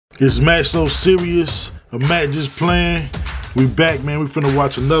Is Matt so serious? Or Matt just playing? We back, man. We finna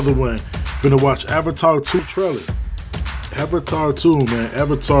watch another one. Finna watch Avatar 2 trailer. Avatar 2, man.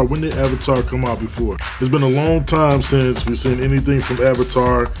 Avatar, when did Avatar come out before? It's been a long time since we've seen anything from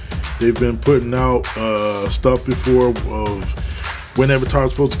Avatar. They've been putting out stuff before of when Avatar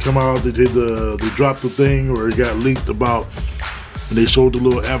was supposed to come out. They dropped the thing, or it got leaked about, and they showed the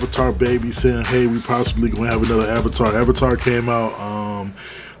little Avatar baby saying, hey, we possibly gonna have another Avatar. Avatar came out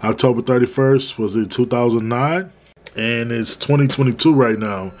October 31st, was it 2009? And it's 2022 right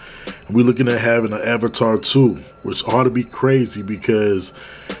now. And we're looking at having an Avatar 2, which ought to be crazy because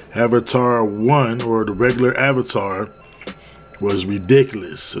Avatar 1, or the regular Avatar, was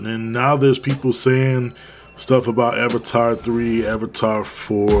ridiculous. And then now there's people saying stuff about Avatar 3, Avatar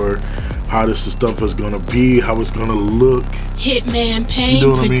 4, how this stuff is gonna be, how it's gonna look. Hitman Pain, you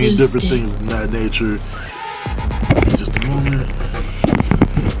know what I mean? Different it. things in that nature. Just a moment.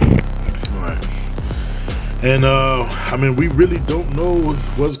 And I mean, we really don't know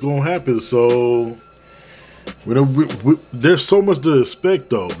what's gonna happen. So there's so much to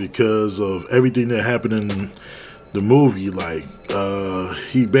expect, though, because of everything that happened in the movie. Like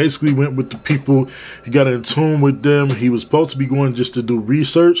he basically went with the people. He got in tune with them. He was supposed to be going just to do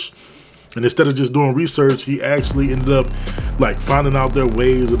research, and instead of just doing research, he actually ended up like finding out their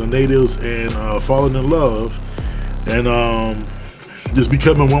ways of the natives and falling in love, and just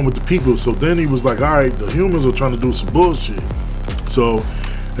becoming one with the people. So then he was like, all right, the humans are trying to do some bullshit. So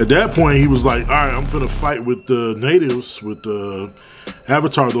at that point, he was like, all right, I'm finna fight with the natives, with the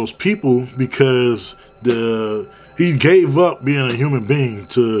Avatar, those people, because he gave up being a human being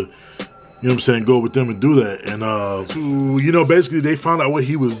to, you know what I'm saying, go with them and do that. And you know, basically they found out what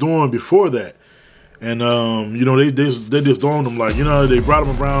he was doing before that. And you know, they just owned him, like, you know, they brought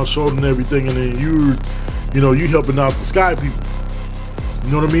him around, showed him everything, and then you know, you helping out the sky people. You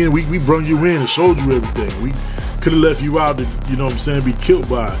know what I mean? We brought you in and showed you everything. We could have left you out to, you know what I'm saying, be killed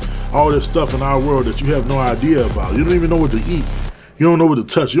by all this stuff in our world that you have no idea about. You don't even know what to eat. You don't know what to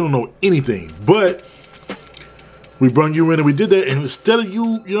touch. You don't know anything. But we brought you in and we did that. And instead of you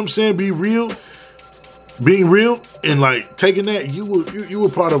know what I'm saying, being real, and like taking that, you were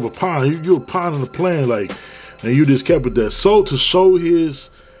part of a pawn. You were a pawn in the plan, like, and you just kept it that. So to show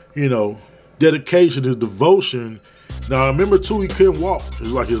his, you know, dedication, his devotion. Now, remember, too, he couldn't walk. It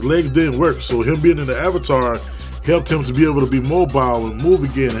was like his legs didn't work. So him being in the Avatar helped him to be able to be mobile and move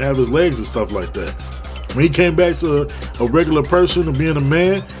again and have his legs and stuff like that. When he came back to a regular person and being a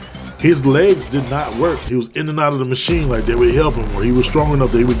man, his legs did not work. He was in and out of the machine, like they would help him, or he was strong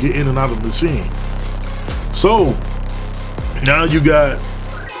enough they would get in and out of the machine. So now you got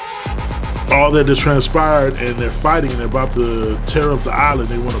all that transpired, and they're fighting, and they're about to tear up the island.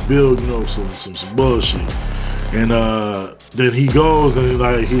 They want to build, you know, some bullshit. And then he goes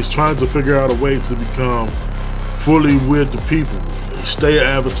and he's trying to figure out a way to become fully with the people, stay an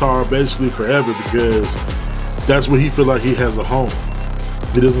Avatar basically forever, because that's where he feel like he has a home.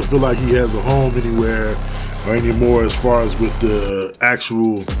 He doesn't feel like he has a home anywhere or anymore as far as with the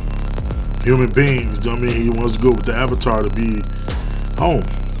actual human beings. You know what I mean? He wants to go with the Avatar to be home,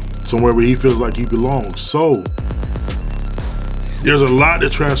 somewhere where he feels like he belongs. So there's a lot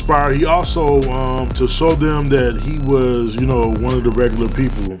that transpired. He also, to show them that he was, you know, one of the regular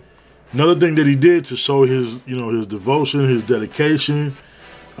people. Another thing that he did to show his, you know, his devotion, his dedication,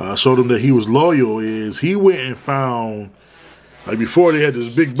 showed them that he was loyal, is he went and found, like before they had this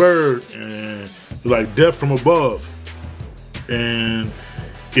big bird, and like death from above. And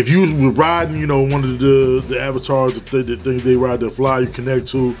if you were riding, you know, one of the avatars, the things they ride, that fly, you connect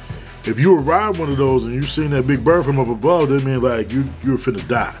to, if you were riding one of those and you seen that big bird from up above, that meant like you were finna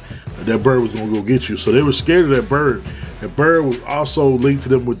die. Like that bird was gonna go get you. So they were scared of that bird. That bird was also linked to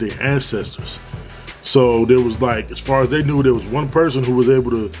them with their ancestors. So there was, like, as far as they knew, there was one person who was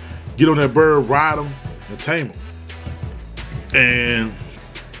able to get on that bird, ride him, and tame him. And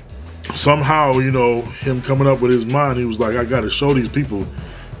somehow, you know, him coming up with his mind, he was like, I gotta show these people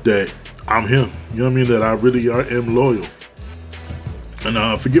that I'm him. You know what I mean? That I really am loyal. And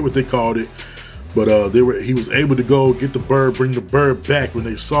I forget what they called it, but he was able to go get the bird, bring the bird back. When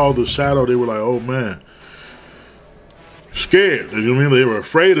they saw the shadow, they were like, oh man, scared. You know what I mean? They were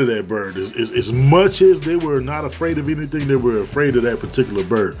afraid of that bird. As much as they were not afraid of anything, they were afraid of that particular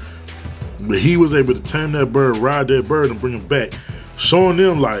bird. But he was able to tame that bird, ride that bird, and bring him back, showing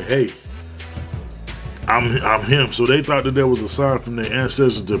them like, hey, I'm him. So they thought that there was a sign from their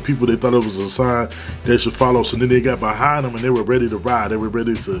ancestors, the people, they thought it was a sign they should follow. So then they got behind them and they were ready to ride. They were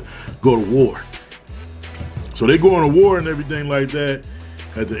ready to go to war. So they go on a war and everything like that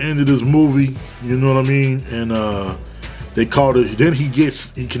at the end of this movie, you know what I mean? And they called it. Then he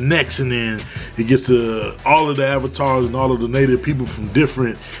connects, and then he gets to all of the avatars and all of the native people from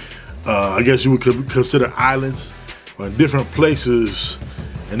different, I guess you would consider islands or different places,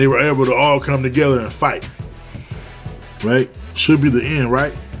 and they were able to all come together and fight. Right? Should be the end,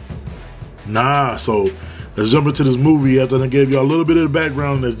 right? Nah. So let's jump into this movie after I gave y'all a little bit of the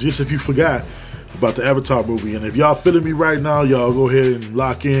background. That's just if you forgot about the Avatar movie. And if y'all feeling me right now, y'all go ahead and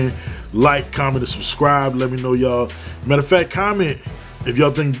lock in, like, comment, and subscribe. Let me know, y'all. Matter of fact, comment if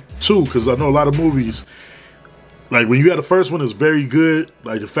y'all think too, because I know a lot of movies, like when you got the first one, it's very good.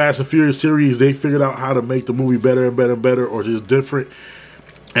 Like the Fast and Furious series, they figured out how to make the movie better and better and better, or just different.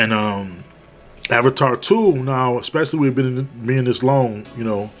 And Avatar 2 now, especially with being this long, you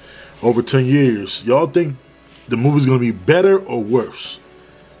know, over 10 years, y'all think the movie's gonna be better or worse?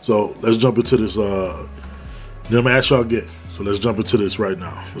 So let's jump into this. Then I'm gonna ask y'all again. So let's jump into this right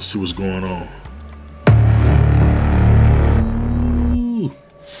now. Let's see what's going on.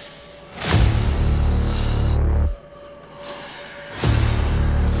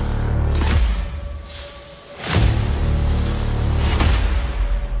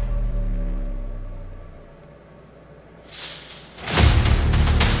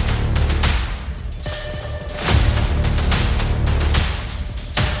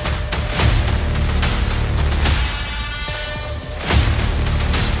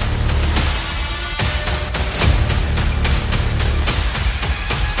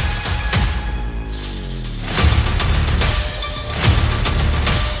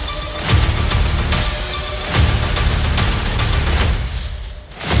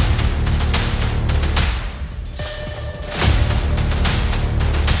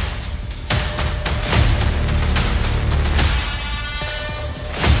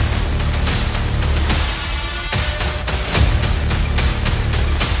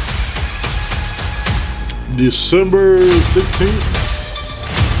 December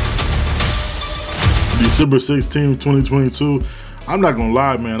 16th, 2022. I'm not gonna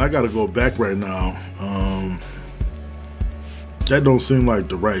lie, man, I gotta go back right now. That don't seem like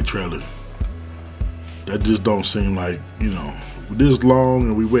the right trailer. That just don't seem like, you know, this long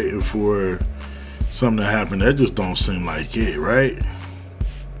and we waiting for something to happen. That just don't seem like it, right?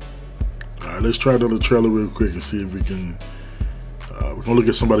 All right, let's try another trailer real quick and see if we can. We're gonna look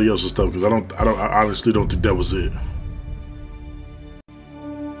at somebody else's stuff because I honestly don't think that was it.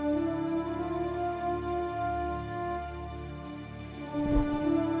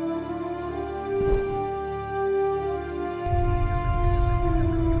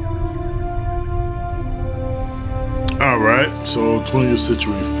 All right, so 20th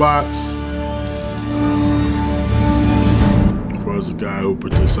Century Fox. As far as the guy who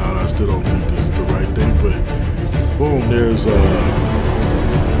put this out, I still don't think this is the right thing, but boom, there's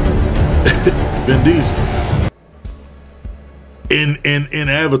Vin Diesel in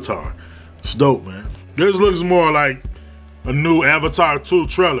Avatar. It's dope, man. This looks more like a new Avatar 2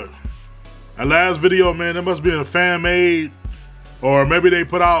 trailer. That last video, man, that must be a fan made, or maybe they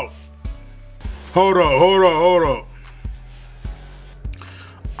put out. Hold up.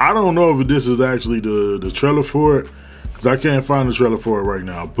 I don't know if this is actually the trailer for it, because I can't find the trailer for it right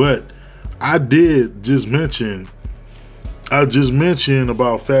now. But I did just mention.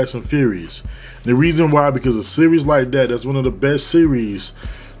 About Fast and Furious. The reason why, because a series like that's one of the best series.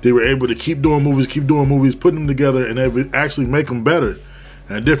 They were able to keep doing movies, putting them together, and actually make them better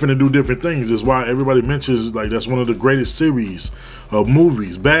and different and do different things. That's why everybody mentions, like, that's one of the greatest series of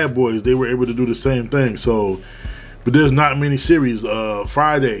movies. Bad Boys, they were able to do the same thing. So, but there's not many series.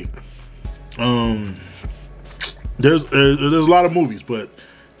 Friday, there's a lot of movies, but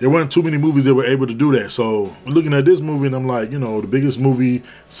there weren't too many movies that were able to do that. So we're looking at this movie and I'm like, you know, the biggest movie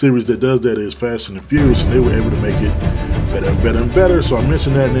series that does that is Fast and the Furious, and they were able to make it better and better and better. So I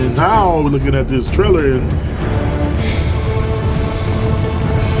mentioned that, and then now we're looking at this trailer and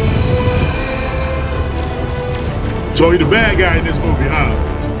so he's the bad guy in this movie, huh?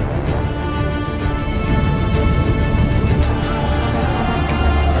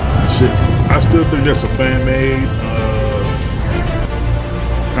 Shit, I still think that's a fan made.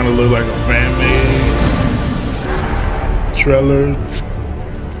 Kind of look like a fan-made trailer.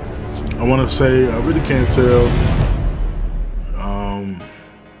 I want to say, I really can't tell.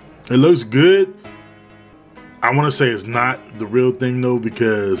 It looks good. I want to say it's not the real thing though,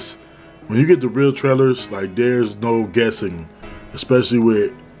 because when you get the real trailers, like, there's no guessing, especially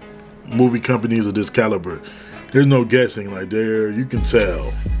with movie companies of this caliber. There's no guessing. Like, you can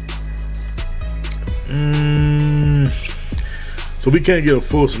tell. So we can't get a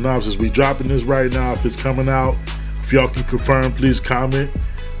full synopsis. We dropping this right now. If it's coming out, if y'all can confirm, please comment.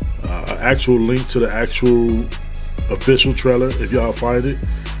 Actual link to the actual official trailer if y'all find it.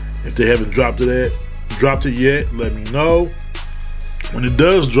 If they haven't dropped it yet, let me know. When it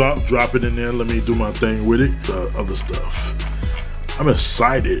does drop it in there. Let me do my thing with it. The other stuff. I'm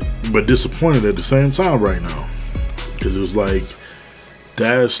excited, but disappointed at the same time right now. Because it was like,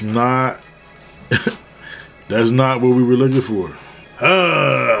 that's not what we were looking for.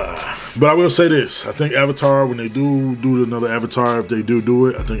 But I will say this. I think Avatar, when they do another Avatar, if they do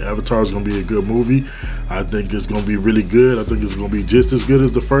it, I think Avatar is going to be a good movie. I think it's going to be really good. I think it's going to be just as good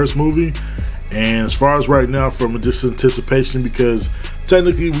as the first movie. And as far as right now, from just anticipation, because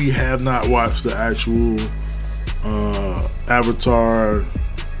technically we have not watched the actual Avatar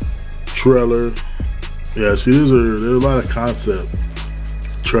trailer. Yeah, see, there's a lot of concept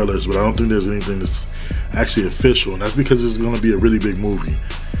trailers, but I don't think there's anything that's actually official, and that's because it's going to be a really big movie.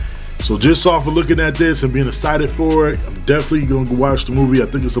 So just off of looking at this and being excited for it, I'm definitely going to go watch the movie. I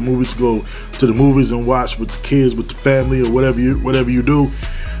think it's a movie to go to the movies and watch with the kids, with the family, or whatever you do,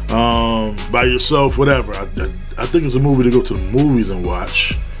 by yourself, whatever. I think it's a movie to go to the movies and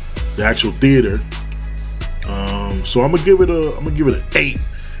watch, the actual theater. So I'm gonna give it an 8.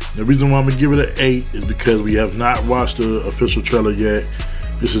 The reason why I'm gonna give it an 8 is because we have not watched the official trailer yet.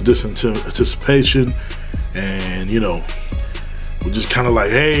 This is just anticipation, and you know, we're just kind of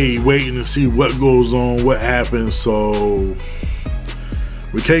like, hey, waiting to see what goes on, what happens. So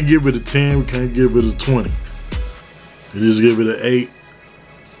we can't give it a 10, we can't give it a 20. We just give it an 8,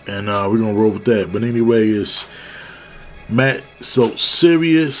 and we're gonna roll with that. But anyway, it's Matt So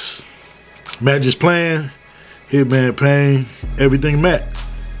Serious, Matt Just Playing, Hitman Pain, everything Matt.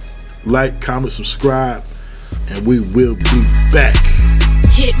 Like, comment, subscribe, and we will be back.